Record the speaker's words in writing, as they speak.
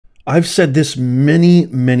I've said this many,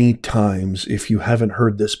 many times, if you haven't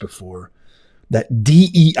heard this before, that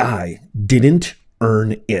DEI didn't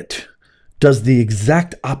earn it. Does the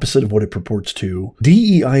exact opposite of what it purports to.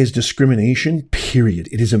 DEI is discrimination, period.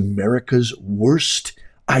 It is America's worst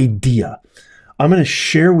idea. I'm going to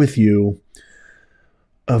share with you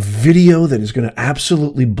a video that is going to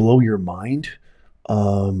absolutely blow your mind.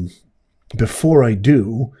 Before I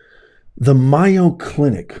do, the Mayo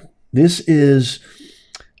Clinic. This is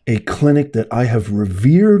a clinic that I have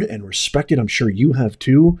revered and respected. I'm sure you have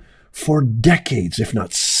too, for decades, if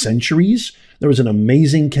not centuries. There was an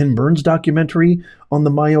amazing Ken Burns documentary on the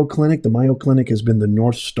Mayo Clinic. The Mayo Clinic has been the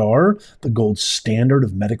North Star, the gold standard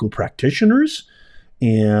of medical practitioners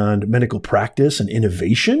and medical practice and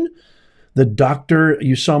innovation. The doctor,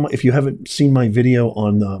 you saw, if you haven't seen my video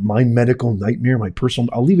on my medical nightmare, my personal,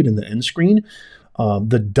 I'll leave it in the end screen.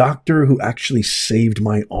 The doctor who actually saved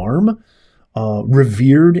my arm,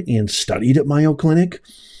 revered and studied at Mayo Clinic.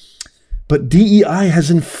 But DEI has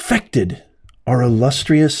infected our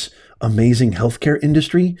illustrious, amazing healthcare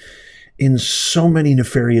industry in so many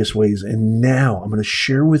nefarious ways. And now I'm going to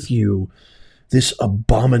share with you this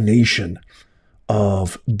abomination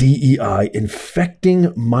of DEI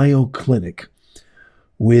infecting Mayo Clinic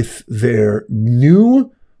with their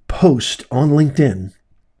new post on LinkedIn,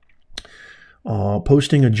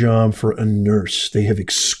 posting a job for a nurse. They have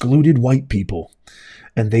excluded white people,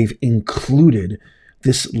 and they've included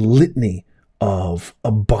this litany of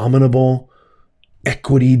abominable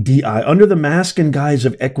equity DI under the mask and guise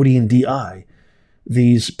of equity and DI,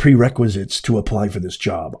 these prerequisites to apply for this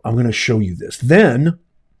job. I'm going to show you this. Then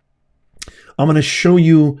I'm going to show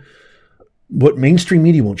you what mainstream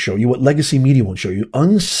media won't show you, what legacy media won't show you,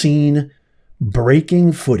 unseen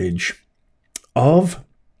breaking footage of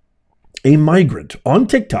a migrant on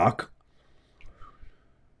TikTok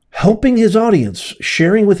helping his audience,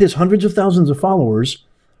 sharing with his hundreds of thousands of followers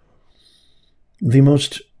the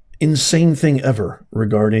most insane thing ever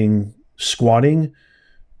regarding squatting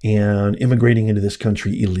and immigrating into this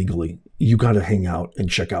country illegally. You got to hang out and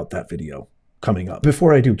check out that video coming up.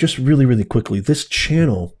 Before I do, just really, really quickly, this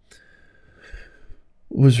channel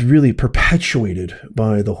was really perpetuated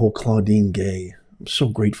by the whole Claudine Gay. I'm so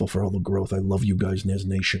grateful for all the growth. I love you guys, Nez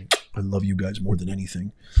Nation. I love you guys more than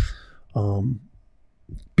anything.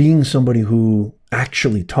 Being somebody who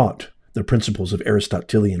actually taught the principles of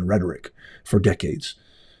Aristotelian rhetoric for decades,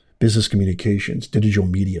 business communications, digital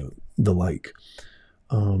media, the like.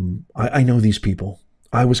 I know these people.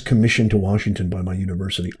 I was commissioned to Washington by my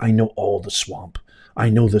university. I know all the swamp. I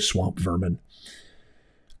know the swamp vermin.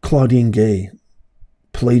 Claudine Gay,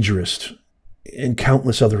 plagiarist, and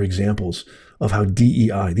countless other examples of how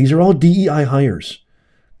DEI, these are all DEI hires.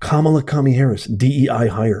 Kamala Harris, DEI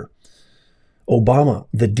hire. Obama,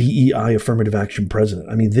 the DEI affirmative action president.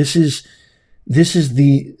 I mean, this is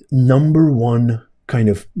the number one kind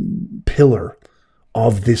of pillar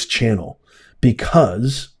of this channel,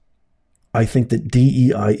 because I think that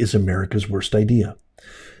DEI is America's worst idea.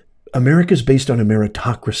 America's based on a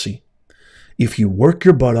meritocracy. If you work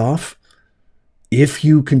your butt off, if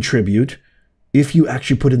you contribute, if you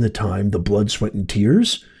actually put in the time, the blood, sweat, and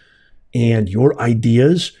tears, and your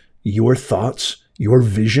ideas, your thoughts, your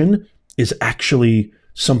vision is actually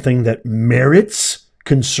something that merits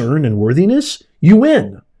concern and worthiness, you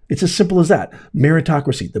win. It's as simple as that.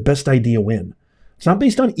 Meritocracy, the best idea win. It's not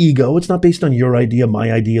based on ego. It's not based on your idea,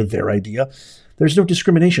 my idea, their idea. There's no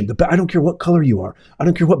discrimination. I don't care what color you are. I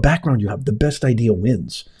don't care what background you have. The best idea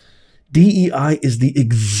wins. DEI is the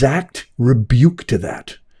exact rebuke to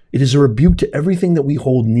that. It is a rebuke to everything that we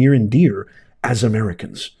hold near and dear as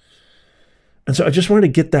Americans. And so I just wanted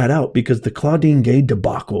to get that out, because the Claudine Gay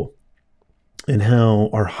debacle and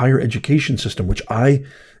how our higher education system, which I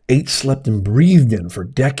ate, slept, and breathed in for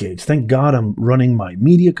decades. Thank God I'm running my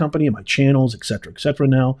media company and my channels, et cetera,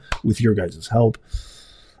 now with your guys' help.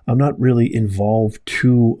 I'm not really involved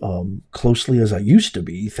too closely as I used to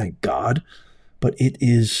be, thank God. But it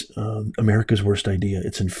is America's worst idea.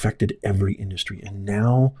 It's infected every industry. And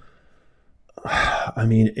now, I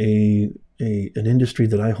mean, an industry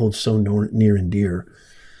that I hold so near and dear,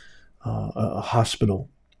 a hospital,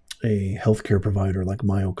 a healthcare provider like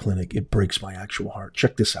Mayo Clinic, it breaks my actual heart.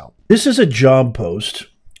 Check this out. This is a job post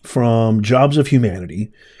from Jobs of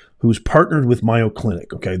Humanity, who's partnered with Mayo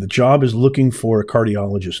Clinic. Okay, the job is looking for a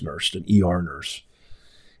cardiologist nurse, an ER nurse.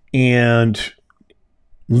 And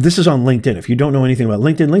this is on LinkedIn. If you don't know anything about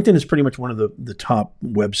LinkedIn, LinkedIn is pretty much one of the top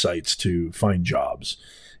websites to find jobs.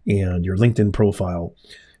 And your LinkedIn profile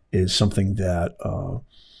is something that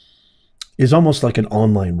is almost like an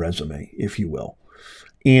online resume, if you will.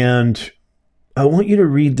 And I want you to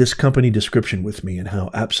read this company description with me and how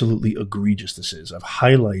absolutely egregious this is. I've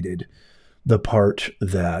highlighted the part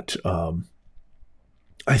that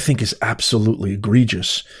I think is absolutely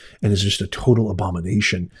egregious and is just a total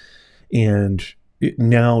abomination. And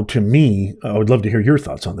now, to me, I would love to hear your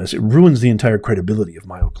thoughts on this. It ruins the entire credibility of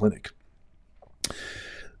Mayo Clinic.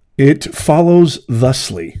 It follows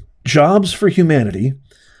thusly. Jobs for Humanity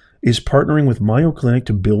is partnering with Mayo Clinic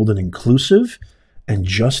to build an inclusive and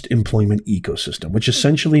just employment ecosystem, which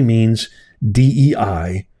essentially means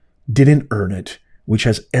DEI didn't earn it, which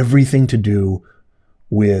has everything to do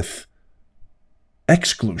with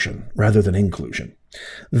exclusion rather than inclusion.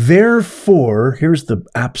 Therefore, here's the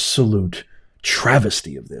absolute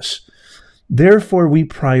travesty of this. Therefore, we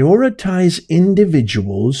prioritize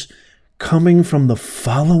individuals coming from the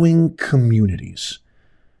following communities: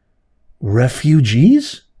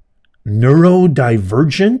 refugees,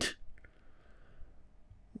 neurodivergent,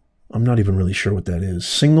 I'm not even really sure what that is,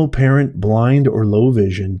 single parent, blind or low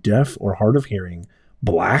vision, deaf or hard of hearing,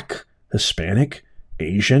 Black, Hispanic,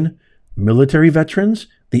 Asian, military veterans,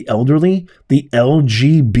 the elderly, the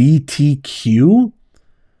LGBTQ.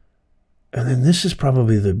 And then this is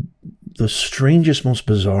probably the strangest, most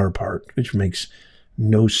bizarre part, which makes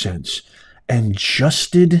no sense. And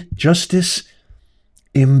justice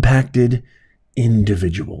impacted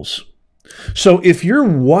individuals. So if you're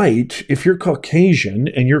white, if you're Caucasian,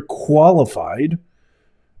 and you're qualified,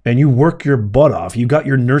 and you work your butt off, you got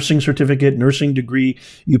your nursing certificate, nursing degree,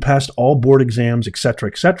 you passed all board exams,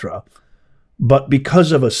 etc., but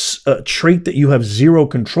because of a trait that you have zero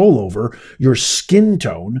control over, your skin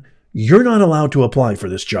tone, you're not allowed to apply for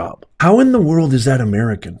this job. How in the world is that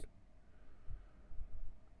American?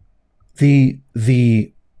 The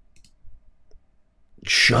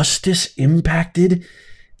justice impacted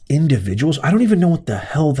individuals? I don't even know what the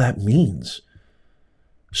hell that means.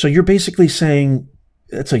 So you're basically saying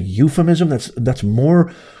that's a euphemism? That's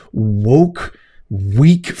more woke,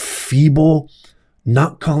 weak, feeble,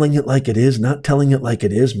 not calling it like it is, not telling it like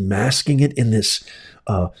it is, masking it in this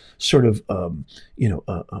sort of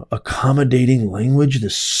accommodating language,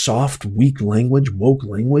 this soft, weak language, woke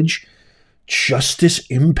language. Justice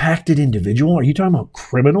impacted individual? Are you talking about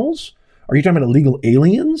criminals? Are you talking about illegal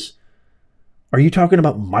aliens? Are you talking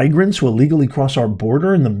about migrants who illegally cross our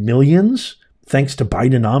border in the millions thanks to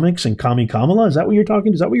Bidenomics and Kami Kamala? Is that what you're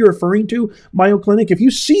talking? Is that what you're referring to, Mayo Clinic? If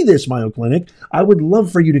you see this, Mayo Clinic, I would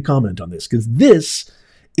love for you to comment on this, because this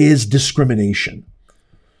is discrimination.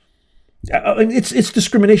 It's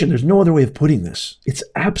discrimination. There's no other way of putting this. It's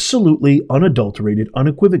absolutely unadulterated,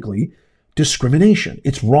 unequivocally discrimination.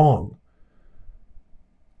 It's wrong.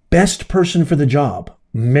 Best person for the job,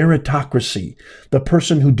 meritocracy. The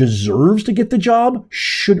person who deserves to get the job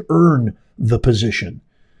should earn the position.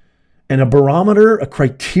 And a barometer, a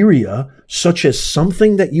criteria, such as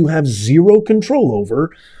something that you have zero control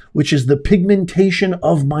over, which is the pigmentation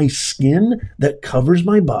of my skin that covers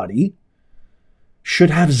my body, should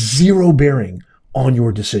have zero bearing on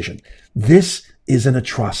your decision. This is an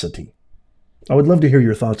atrocity. I would love to hear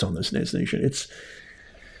your thoughts on this, Nez Nation.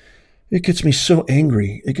 It gets me so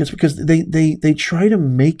angry. It gets, because they try to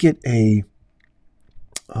make it a,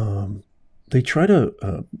 they try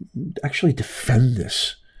to actually defend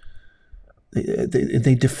this.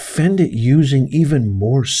 They defend it using even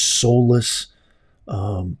more soulless,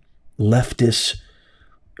 leftist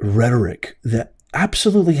rhetoric that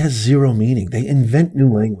absolutely has zero meaning. They invent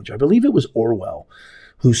new language. I believe it was Orwell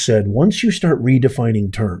who said, once you start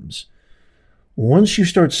redefining terms, once you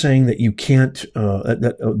start saying that you can't,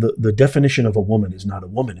 the definition of a woman is not a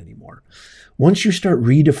woman anymore, once you start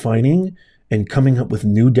redefining and coming up with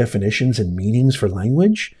new definitions and meanings for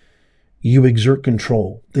language, you exert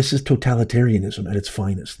control. This is totalitarianism at its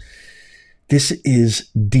finest. This is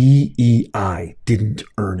DEI. Didn't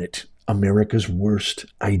earn it. America's worst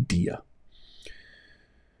idea.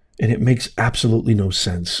 And it makes absolutely no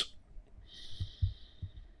sense.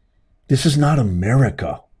 This is not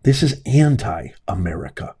America. This is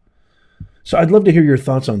anti-America. So I'd love to hear your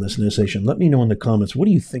thoughts on this, Nez Nation. Let me know in the comments. What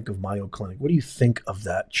do you think of Mayo Clinic? What do you think of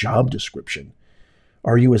that job description?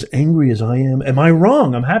 Are you as angry as I am? Am I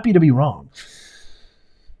wrong? I'm happy to be wrong.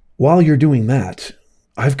 While you're doing that,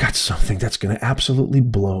 I've got something that's going to absolutely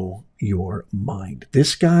blow your mind.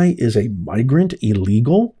 This guy is a migrant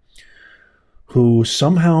illegal who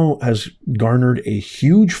somehow has garnered a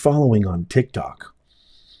huge following on TikTok.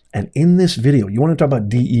 And in this video, you want to talk about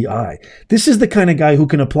DEI. This is the kind of guy who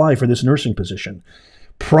can apply for this nursing position,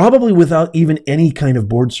 probably without even any kind of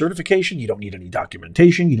board certification. You don't need any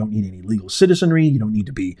documentation. You don't need any legal citizenry. You don't need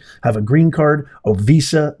to have a green card, a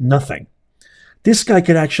visa, nothing. This guy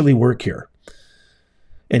could actually work here.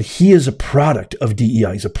 And he is a product of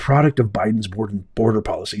DEI. He's a product of Biden's border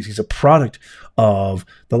policies. He's a product of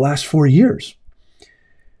the last 4 years.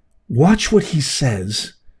 Watch what he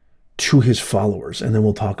says to his followers, and then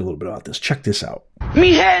we'll talk a little bit about this. Check this out.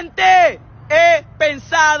 Mi gente, he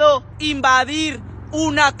pensado invadir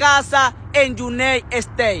una casa en United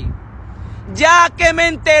States, ya que me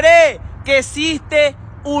enteré que existe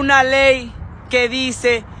una ley que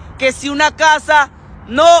dice que si una casa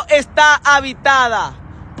no está habitada,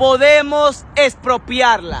 podemos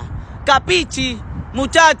expropiarla. Capichi,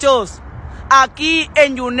 muchachos, aquí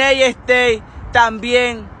en United States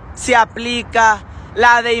también se aplica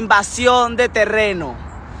la de invasión de terreno.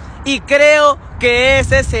 Y creo que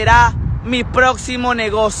ese será mi próximo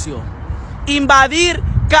negocio. Invadir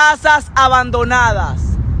casas abandonadas.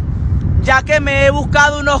 Ya que me he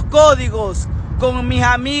buscado unos códigos con mis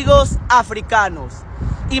amigos africanos.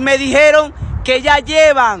 Y me dijeron que ya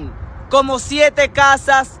llevan como 7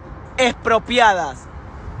 casas expropiadas.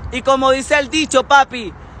 Y como dice el dicho,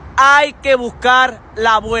 papi, hay que buscar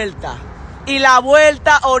la vuelta. Y la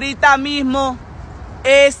vuelta ahorita mismo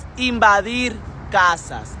es invadir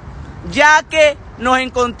casas, ya que nos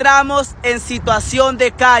encontramos en situación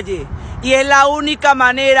de calle y es la única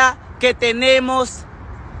manera que tenemos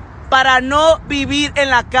para no vivir en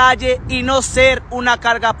la calle y no ser una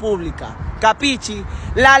carga pública. Capichi,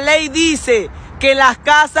 la ley dice que las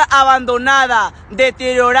casas abandonadas,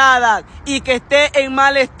 deterioradas y que esté en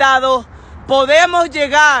mal estado, podemos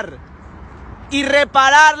llegar y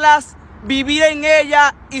repararlas, vivir en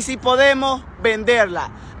ella y si podemos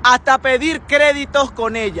venderla, hasta pedir créditos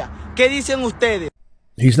con ella. ¿Qué dicen ustedes?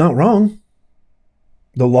 He's not wrong.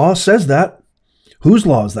 The law says that. Whose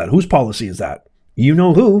law is that? Whose policy is that? You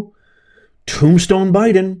know who. Tombstone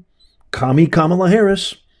Biden, Commie Kamala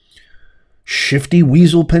Harris, Shifty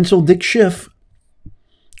Weasel Pencil Dick Schiff,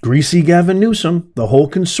 Greasy Gavin Newsom, the whole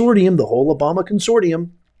consortium, the whole Obama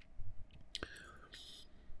consortium.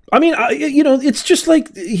 I mean, it's just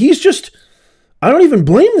like, he's just, I don't even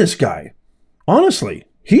blame this guy. Honestly,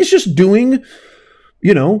 he's just doing,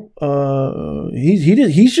 he's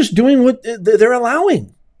just doing what they're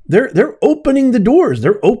allowing. They're opening the doors.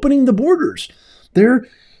 They're opening the borders. They're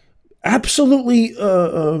absolutely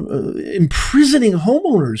imprisoning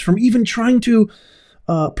homeowners from even trying to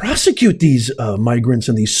prosecute these migrants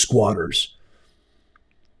and these squatters.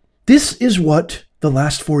 This is what the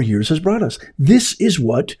last 4 years has brought us. This is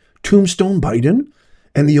what Tombstone Biden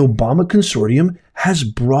and the Obama consortium has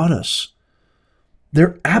brought us.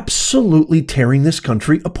 They're absolutely tearing this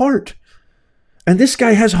country apart. And this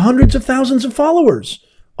guy has hundreds of thousands of followers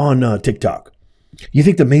on TikTok. You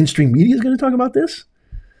think the mainstream media is going to talk about this?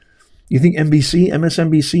 You think NBC,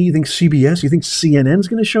 MSNBC, you think CBS, you think CNN is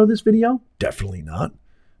going to show this video? Definitely not.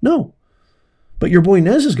 No. But your boy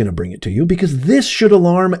Nez is going to bring it to you because this should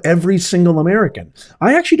alarm every single American.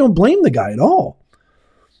 I actually don't blame the guy at all.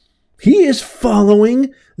 He is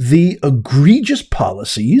following the egregious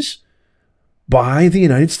policies by the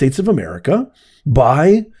United States of America,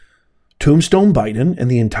 by Tombstone Biden and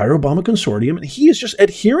the entire Obama consortium, and he is just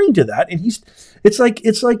adhering to that. And it's like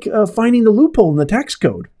finding the loophole in the tax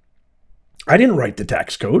code. I didn't write the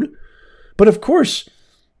tax code, but of course,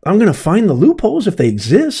 I'm going to find the loopholes if they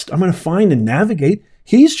exist. I'm going to find and navigate.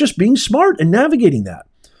 He's just being smart and navigating that.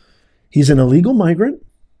 He's an illegal migrant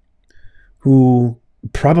who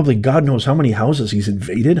probably God knows how many houses he's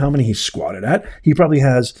invaded, how many he's squatted at. He probably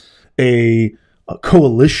has a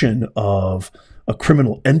coalition of a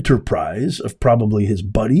criminal enterprise of probably his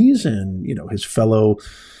buddies and, his fellow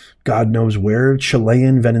God knows where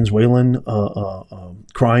Chilean, Venezuelan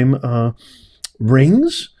crime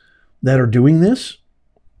rings that are doing this.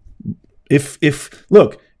 If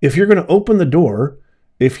you're going to open the door,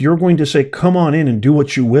 if you're going to say, come on in and do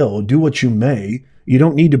what you will, do what you may, you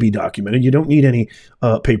don't need to be documented. You don't need any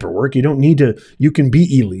paperwork. You don't need to, you can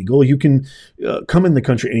be illegal. You can come in the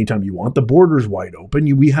country anytime you want. The border's wide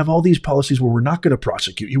open. We have all these policies where we're not going to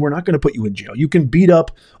prosecute you. We're not going to put you in jail. You can beat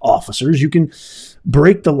up officers. You can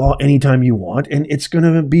break the law anytime you want, and it's going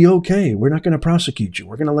to be okay. We're not going to prosecute you.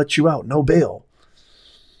 We're going to let you out. No bail.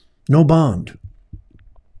 No bond.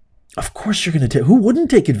 Of course you're going to take, who wouldn't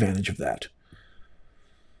take advantage of that?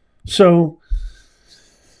 So,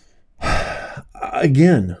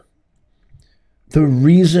 again, the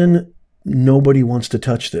reason nobody wants to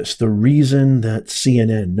touch this, the reason that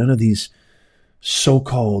CNN, none of these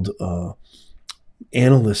so-called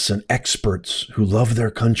analysts and experts who love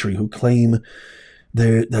their country, who claim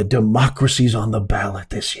that democracy's on the ballot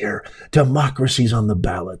this year, democracy's on the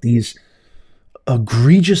ballot, these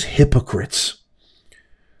egregious hypocrites,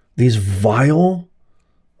 these vile,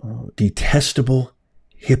 detestable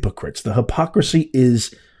hypocrites. The hypocrisy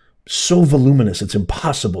is so voluminous, it's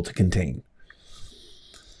impossible to contain.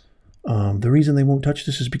 The reason they won't touch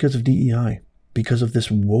this is because of DEI, because of this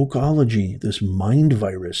wokeology, this mind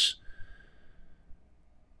virus,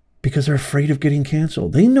 because they're afraid of getting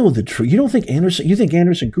canceled. They know the truth. You think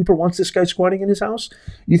Anderson Cooper wants this guy squatting in his house?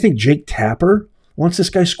 You think Jake Tapper wants this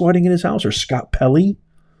guy squatting in his house, or Scott Pelley?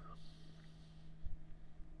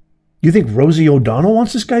 You think Rosie O'Donnell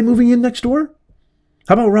wants this guy moving in next door?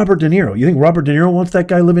 How about Robert De Niro? You think Robert De Niro wants that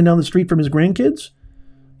guy living down the street from his grandkids?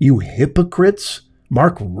 You hypocrites.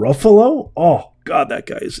 Mark Ruffalo? Oh, God, that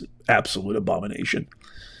guy is an absolute abomination.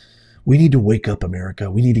 We need to wake up, America.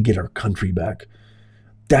 We need to get our country back.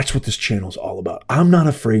 That's what this channel is all about. I'm not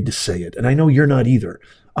afraid to say it, and I know you're not either.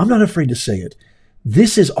 I'm not afraid to say it.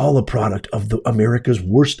 This is all a product of America's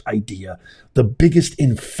worst idea, the biggest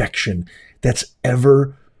infection that's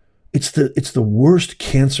ever... It's the worst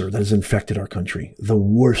cancer that has infected our country, the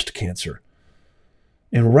worst cancer.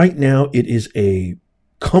 And right now, it is a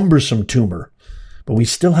cumbersome tumor, but we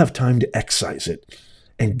still have time to excise it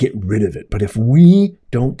and get rid of it. But if we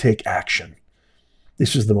don't take action,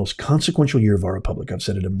 this is the most consequential year of our republic. I've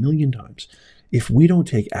said it a million times. If we don't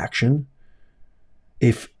take action,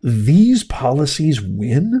 if these policies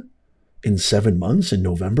win in 7 months in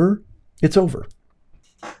November, it's over.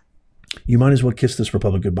 You might as well kiss this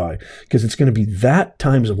republic goodbye, because it's going to be that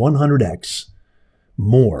times 100x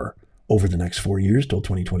more over the next 4 years till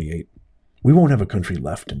 2028. We won't have a country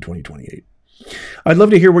left in 2028. I'd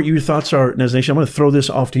love to hear what your thoughts are, Nez Nation. I'm going to throw this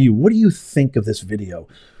off to you. What do you think of this video?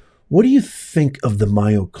 What do you think of the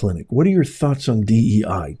Mayo Clinic? What are your thoughts on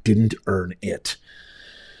DEI? Didn't earn it.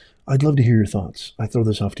 I'd love to hear your thoughts. I throw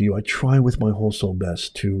this off to you. I try with my whole soul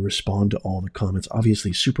best to respond to all the comments.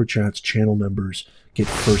 Obviously, super chats, channel members get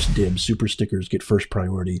first dibs. Super stickers get first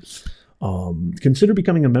priority. Consider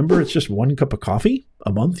becoming a member. It's just 1 cup of coffee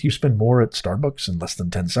a month. You spend more at Starbucks in less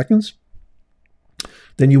than 10 seconds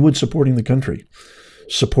than you would supporting the country,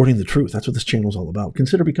 supporting the truth. That's what this channel is all about.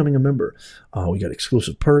 Consider becoming a member. We got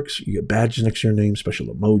exclusive perks. You get badges next to your name, special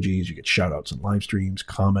emojis. You get shout outs and live streams,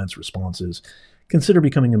 comments, responses. Consider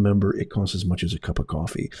becoming a member. It costs as much as a cup of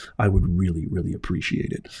coffee. I would really, really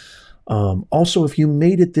appreciate it. Also, if you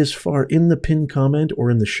made it this far, in the pinned comment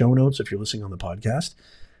or in the show notes, if you're listening on the podcast,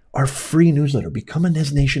 our free newsletter, become a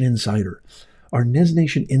Nez Nation Insider. Our Nez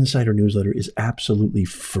Nation Insider newsletter is absolutely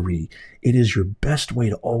free. It is your best way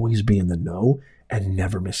to always be in the know and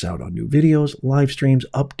never miss out on new videos, live streams,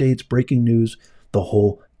 updates, breaking news, the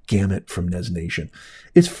whole gamut from Nez Nation.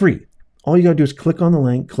 It's free. All you got to do is click on the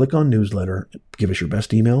link, click on newsletter, give us your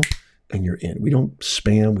best email, and you're in. We don't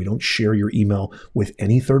spam. We don't share your email with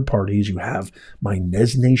any third parties. You have my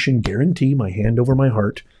Nez Nation guarantee, my hand over my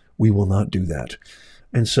heart. We will not do that.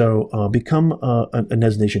 And so become a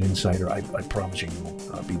Nez Nation Insider. I promise you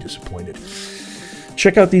won't be disappointed.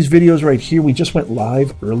 Check out these videos right here. We just went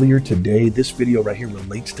live earlier today. This video right here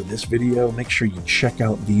relates to this video. Make sure you check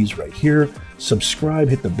out these right here. Subscribe,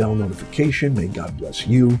 hit the bell notification. May God bless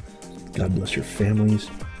you. God bless your families,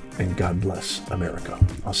 and God bless America.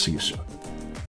 I'll see you soon.